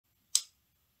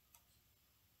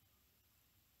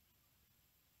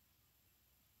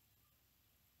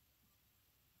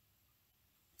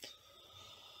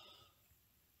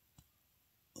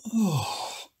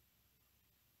Oh,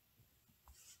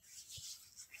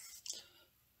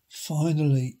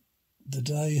 finally, the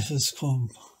day has come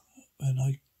when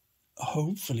I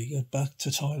hopefully get back to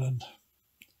Thailand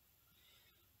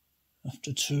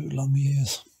after 2 long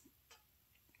years.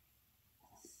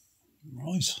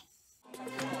 Right.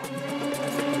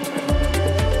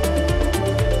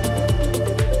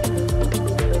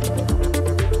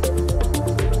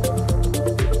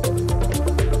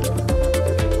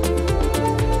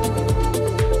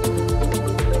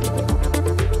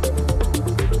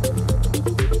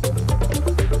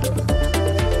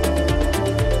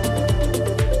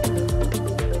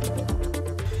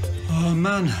 Oh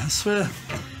man, I swear,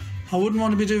 I wouldn't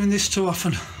want to be doing this too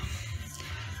often.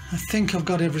 I think I've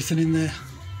got everything in there.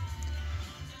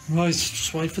 Right,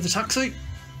 just wait for the taxi.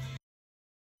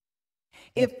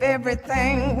 If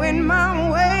everything went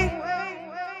my way,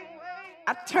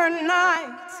 I'd turn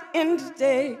nights into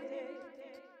day.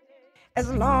 As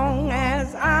long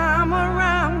as I'm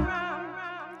around,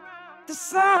 the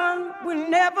sun will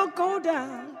never go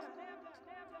down.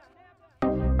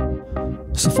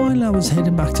 So finally I was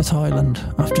heading back to Thailand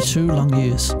after 2 long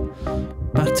years.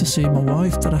 Back to see my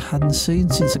wife that I hadn't seen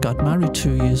since I got married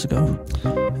 2 years ago.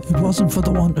 It wasn't for the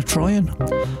want of trying.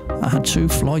 I had 2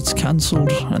 flights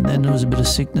cancelled and then there was a bit of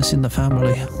sickness in the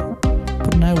family.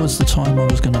 But now was the time I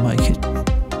was going to make it.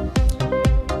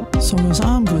 So I was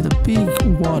armed with a big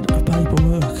wad of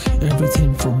paperwork.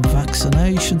 Everything from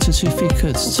vaccination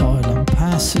certificates, Thailand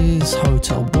passes,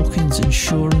 hotel bookings,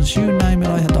 insurance, you name it,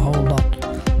 I had the whole lot.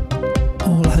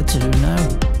 All I had to do now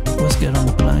was get on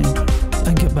the plane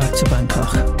and get back to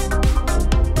Bangkok.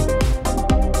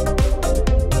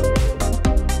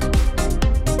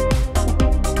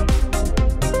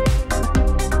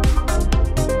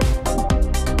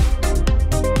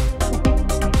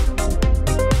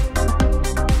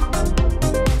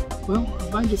 Well,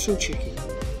 I've made it through check-in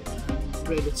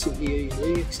relatively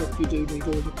easily, except you do need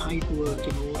all the paperwork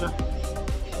in order.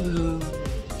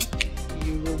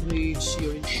 You will need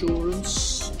your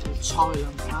insurance, your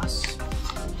Thailand pass,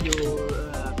 your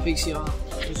PCR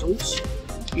results,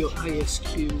 your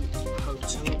ASQ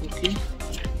hotel booking,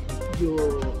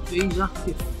 your visa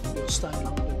if you're staying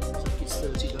longer than I think it's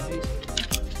 30 days,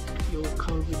 your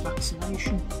COVID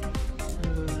vaccination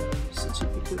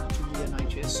certificate from the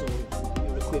NHS or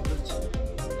your equivalent,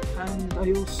 and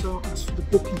they also asked for the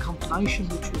booking confirmation,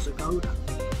 which was a GODA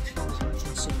as far as I'm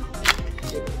concerned,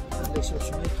 at least that's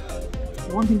for me.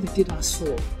 One thing they did ask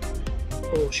for,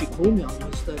 or she called me on,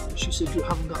 was that she said you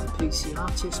haven't got a PCR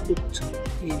test booked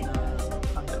in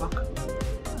Bangkok.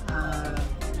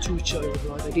 To which I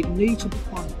replied I didn't need to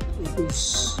book one. It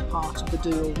was part of the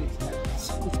deal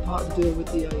with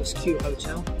the ASQ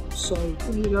hotel. So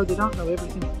there you go, they don't know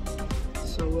everything.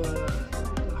 So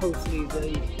hopefully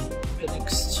the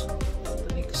next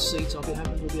seat I'll be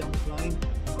having will be on the plane.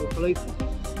 Hopefully.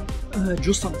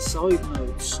 Just on a side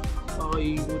note,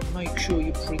 I would make sure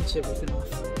you print everything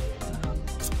off.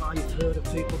 I've heard of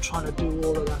people trying to do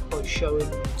all of that by showing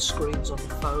screens on the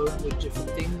phone with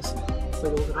different things,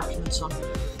 with all the documents on.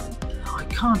 I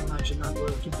can't imagine that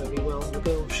working very well. The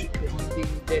girl behind the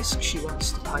desk, she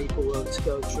wants the paperwork to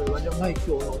go through, and it'll make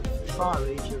your life far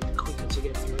easier and quicker to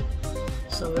get through.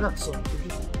 So that's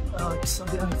something. I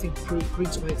only think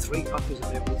print away 3 copies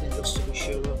of everything just to be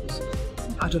sure.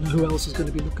 I don't know who else is going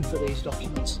to be looking for these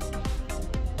documents.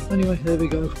 Anyway, there we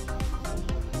go.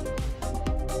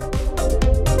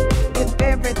 If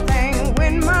everything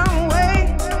went my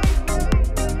way,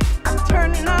 I'd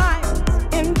turn nights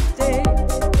into day.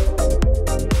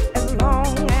 As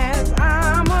long as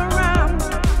I'm around,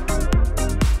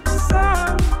 the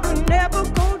sun will never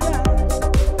go down.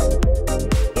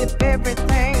 If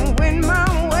everything went my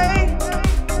way,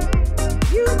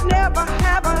 you'd never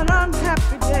have an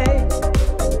unhappy day.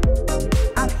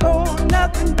 I'd hold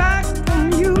nothing back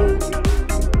from you.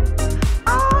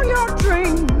 All your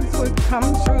dreams would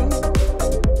come true.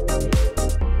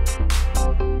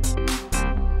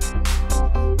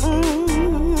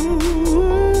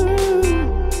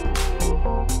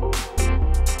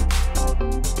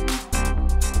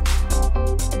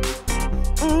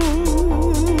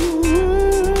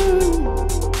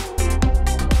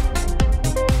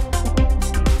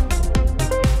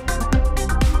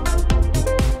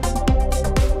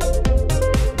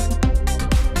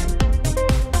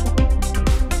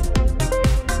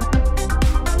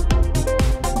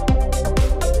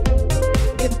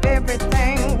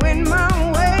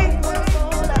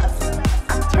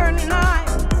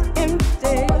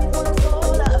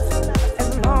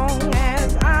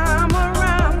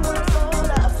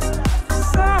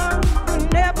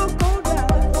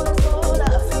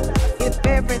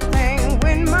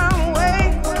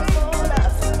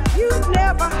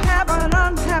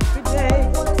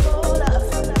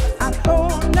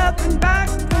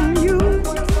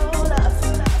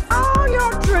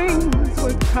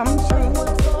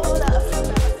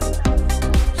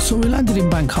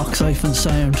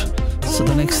 sound. So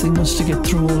the next thing was to get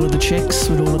through all of the checks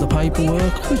with all of the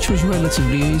paperwork, which was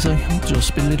relatively easy.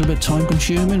 Just been a little bit time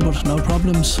consuming, but no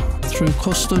problems. Through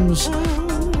customs.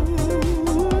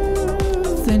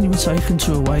 Then you were taken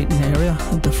to a waiting area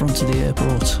at the front of the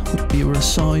airport. You were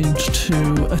assigned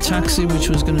to a taxi which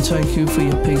was going to take you for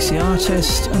your PCR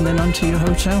test and then onto your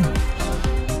hotel.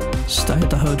 Stay at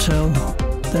the hotel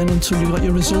then until you got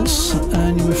your results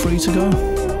and you were free to go.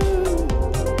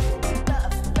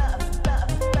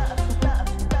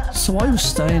 So I was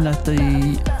staying at the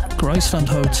Graceland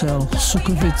Hotel,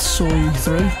 Sukhumvit Soi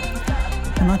 3,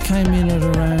 and that came in at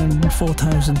around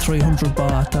 4,300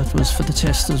 baht. That was for the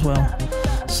test as well.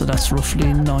 So that's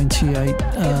roughly 98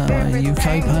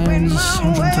 UK pounds,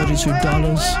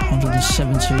 $132,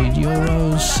 117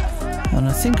 euros, and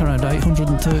I think around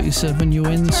 837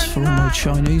 yuans for all my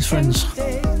Chinese friends.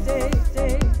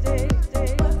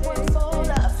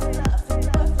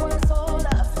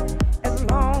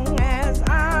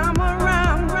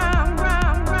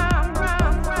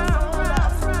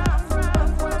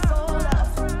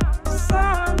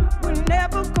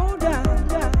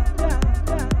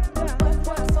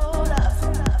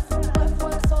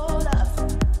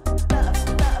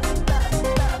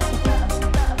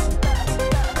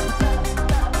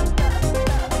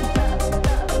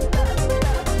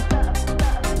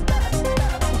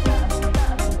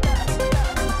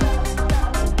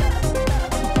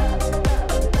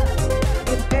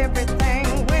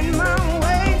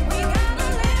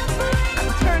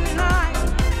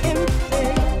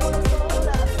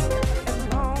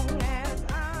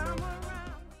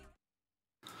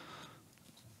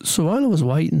 So while I was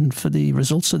waiting for the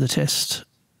results of the test,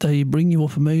 they bring you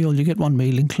up a meal. You get one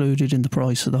meal included in the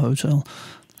price of the hotel.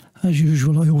 As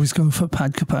usual, I always go for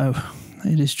pad kapow.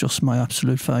 It is just my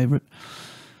absolute favourite.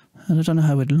 And I don't know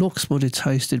how it looks, but it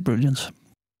tasted brilliant.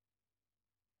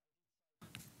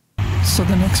 So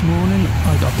the next morning,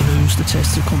 I got the news the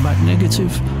test had come back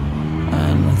negative.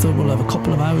 And I thought we'll have a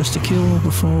couple of hours to kill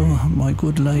before my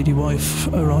good lady wife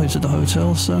arrives at the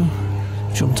hotel. So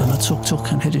jumped on a tuk-tuk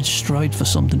and headed straight for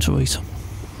something to eat.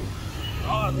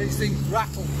 Oh, these things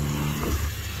rattle.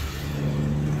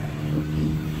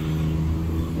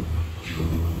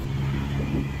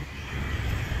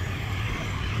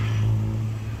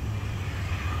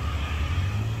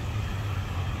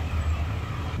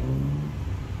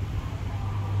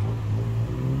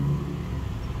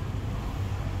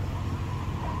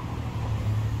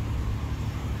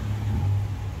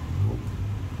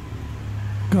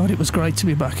 God, it was great to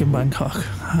be back in Bangkok.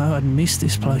 How I'd missed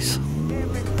this place.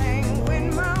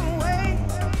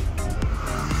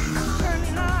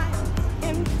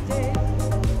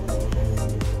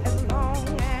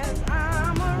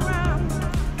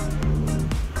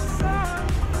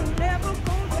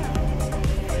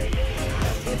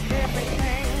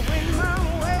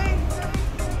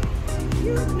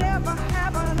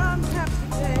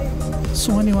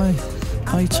 So anyway,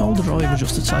 I told the driver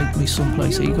just to take me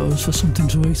someplace he goes for something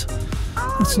to eat.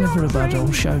 It's never a bad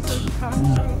old shout.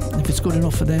 If it's good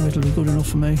enough for them, it'll be good enough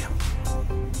for me.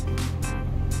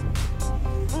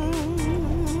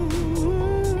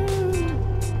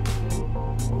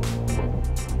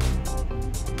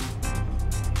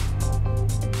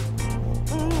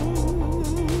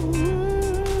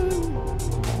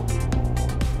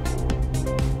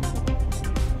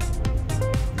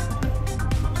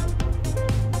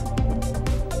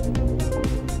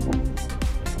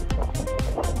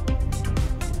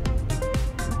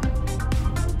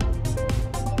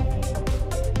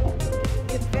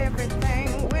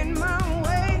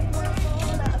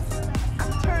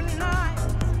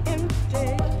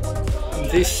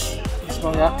 This is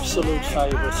my absolute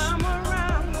favourite.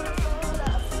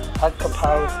 Pad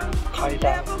kapow, kai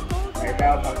dao.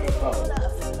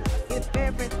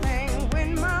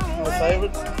 My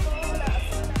favourite.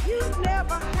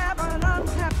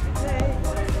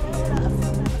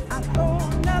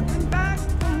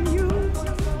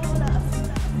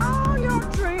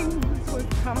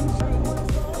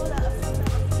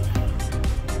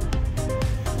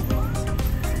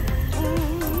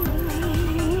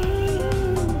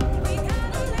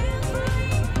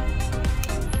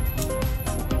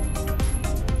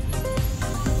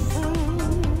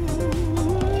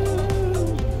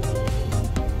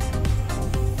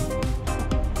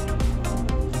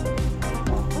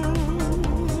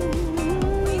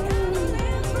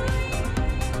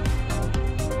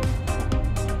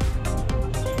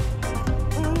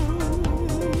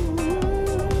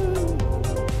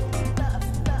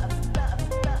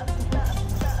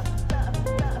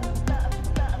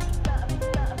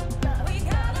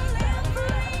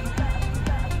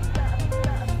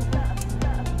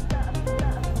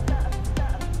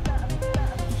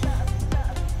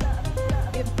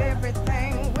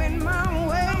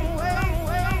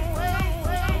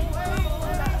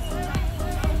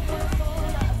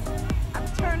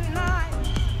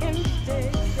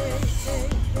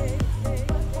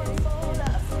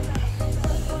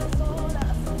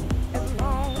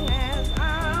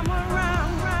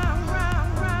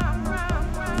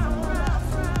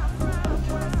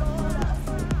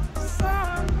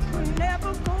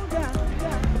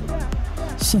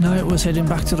 So now it was heading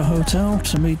back to the hotel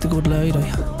to meet the good lady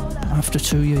after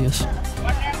 2 years.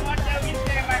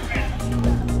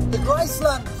 The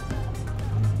Graceland